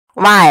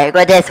Right,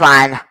 with this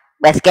one,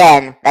 with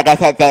skin, like I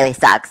said, daily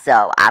sucks.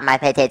 So my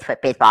pay taste for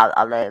baseball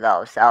a little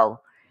low. So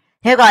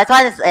here we go. This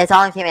one is it's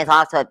only 2 minutes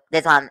long. So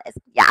this one is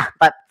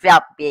but feel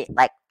be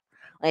like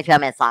only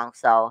 12 minutes long.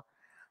 So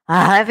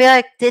I feel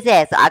like this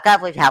is. So I can't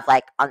believe have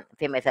like on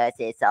female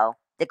Thursday. So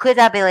the quiz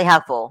are really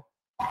helpful.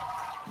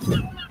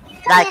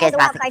 Not against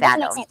Massive Fan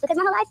though. Because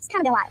my whole life has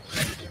kind of been wild.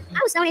 I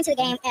was thrown into the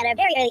game at a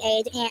very early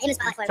age, and it was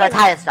my life for a So it's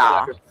higher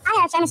star. I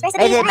have famous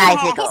recipes, and I have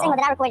a hit single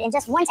that I recorded in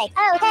just one take.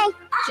 Oh, okay.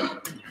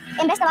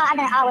 And best of all, I've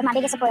done it all with my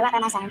biggest supporter right by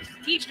my side.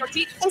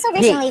 And so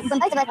recently, when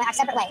both of us went our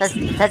separate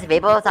ways. Touch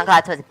people, some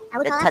called touch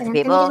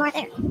people. Weren't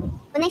there.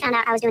 When they found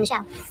out I was doing the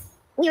show,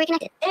 we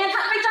reconnected.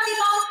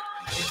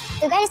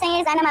 The greatest thing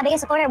is, I know my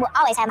biggest supporter will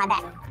always have my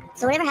back.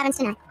 So whatever happens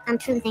tonight, I'm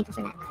truly thankful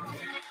for that.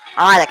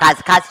 Oh, the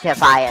cuts are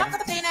fire.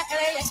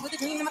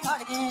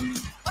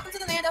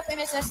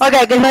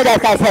 Okay, good for that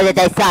guy said that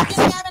they sucked.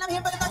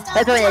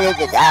 That's what it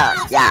is.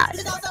 Yeah.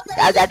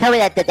 I told me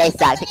that they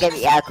sucked. They gave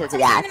me clue to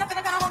that.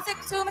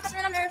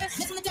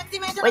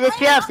 With the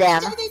three of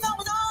them.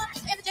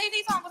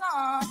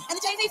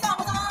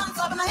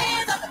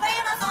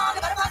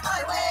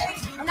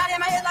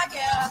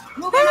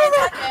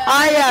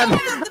 I am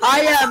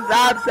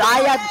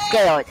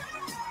scared.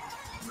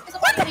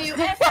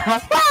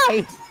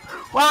 Why?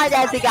 Why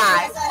does the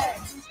guy?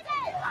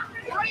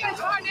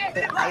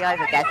 I don't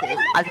even guess it.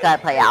 I'm just gonna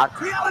play out.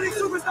 Reality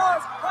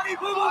superstars, Honey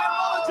Boo Boo and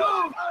Mama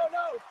June. I don't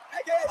know.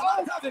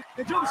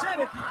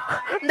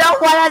 No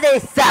one of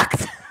these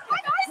sucks.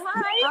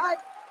 Hi.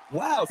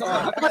 Wow, so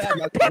I'm gonna have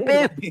y'all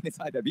being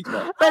inside that beach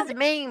ball. What's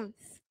memes?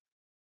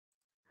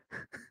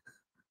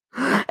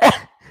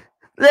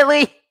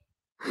 Lily.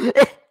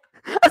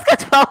 Let's go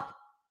 12.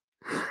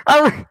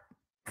 Oh,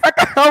 what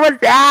the hell was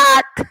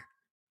that?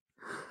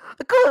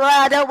 Cool,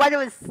 I don't want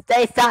to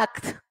stay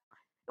sucked. It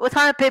was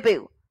on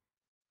Pee-Poo.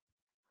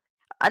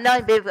 I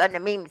know people on the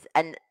memes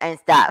and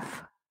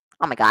stuff.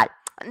 Oh my god.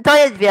 Don't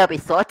this video be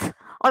short.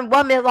 On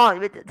 1 minute long.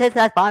 This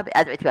has probably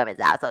as 2 minutes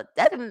out. So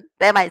that's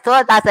my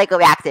short last like a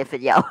reaction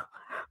video.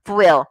 For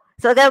real.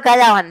 So go get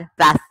that one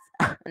fast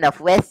enough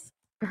with.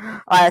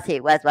 Alright, let's see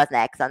what's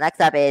next. So next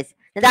up is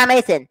Nadine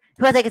Mason.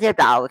 Who was taking a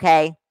doll,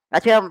 okay?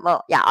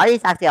 Well, yeah, all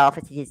these actually are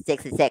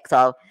 66.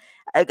 So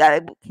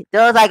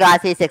those like I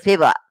see 6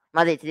 people.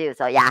 Nothing to do,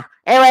 so yeah.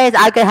 Anyways,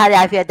 I could have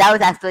that feel that was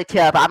actually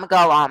chill, but I'm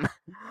gonna go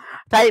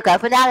try to go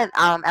for that and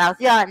I'll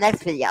see you on the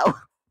next video.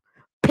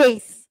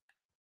 Peace.